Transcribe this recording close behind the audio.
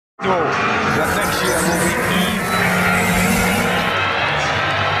That next year will be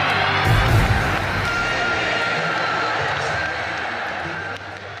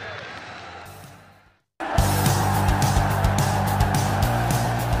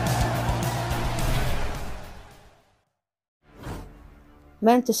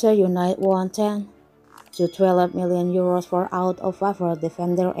Manchester United won 10 to 12 million euros for out-of-favour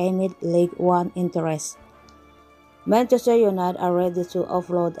defender amid League One interest. Manchester United are ready to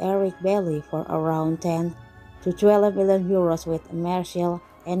offload Eric Bailly for around 10 to 12 million euros, with Marseille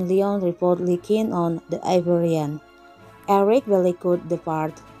and Lyon reportedly keen on the Ivorian. Eric Bailly could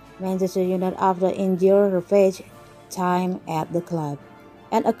depart Manchester United after injury-ravaged time at the club,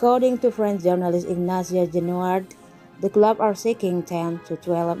 and according to French journalist Ignazio Genuardi, the club are seeking 10 to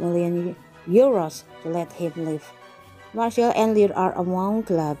 12 million euros to let him leave. Marseille and Lyon are among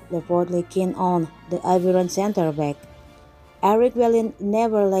clubs reportedly keen on the Ivorian centre-back. Eric Bailly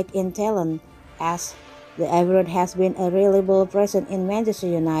never lacked in talent, as the Ivorian has been a reliable presence in Manchester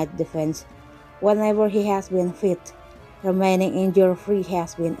United defense whenever he has been fit. Remaining injury-free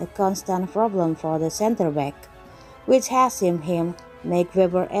has been a constant problem for the centre-back, which has seen him make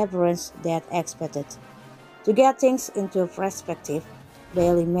fewer appearances than expected. To get things into perspective,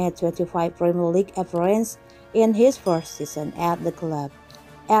 Bailly made 25 Premier League appearances in his first season at the club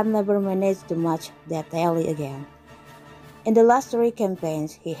and never managed to match that tally again. In the last 3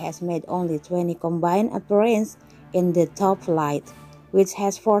 campaigns, he has made only 20 combined appearances in the top flight, which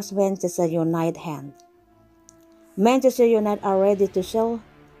has forced Manchester United's hand. Manchester United are ready to sell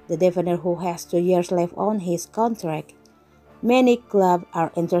the defender, who has 2 years left on his contract. Many clubs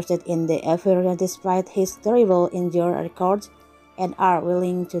are interested in the Ivorian despite his terrible injury record and are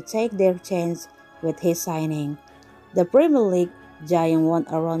willing to take their chance with his signing. The Premier League giant want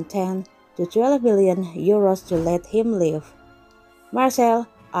around 10 to 12 million euros to let him leave. Marseille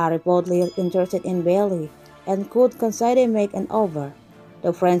are reportedly interested in Bailly and could consider make an offer.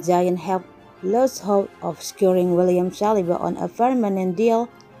 The French giant have lost hope of securing William Saliba on a permanent deal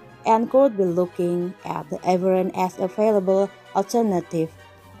and could be looking at the Ivorian as a available alternative.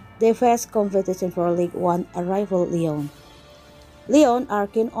 They face competition for League One rival Lyon. Lyon are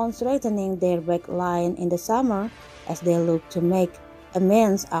keen on strengthening their back line in the summer as they look to make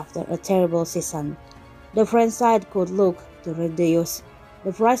amends after a terrible season. The French side could look to reduce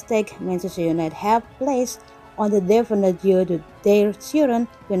the price tag Manchester United have placed on the defender due to their current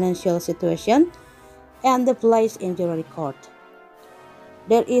financial situation and the player's injury record.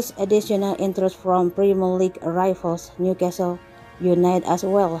 There is additional interest from Premier League rivals Newcastle United as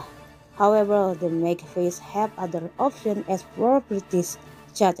well. However, the McAfees have other options as properties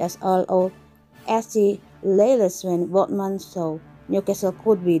such as All SC Leyland when Botman, so Newcastle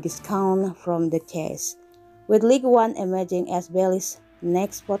could be discounted from the case, with League One emerging as Bailly's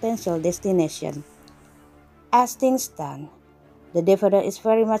next potential destination. As things stand, the defender is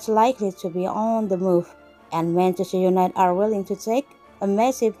very much likely to be on the move, and Manchester United are willing to take a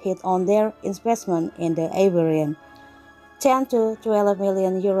massive hit on their investment in the Ivorian. 10 to 12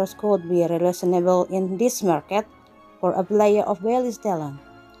 million euros could be reasonable in this market for a player of Bailly's talent,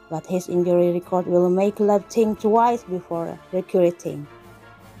 but his injury record will make clubs think twice before recruiting.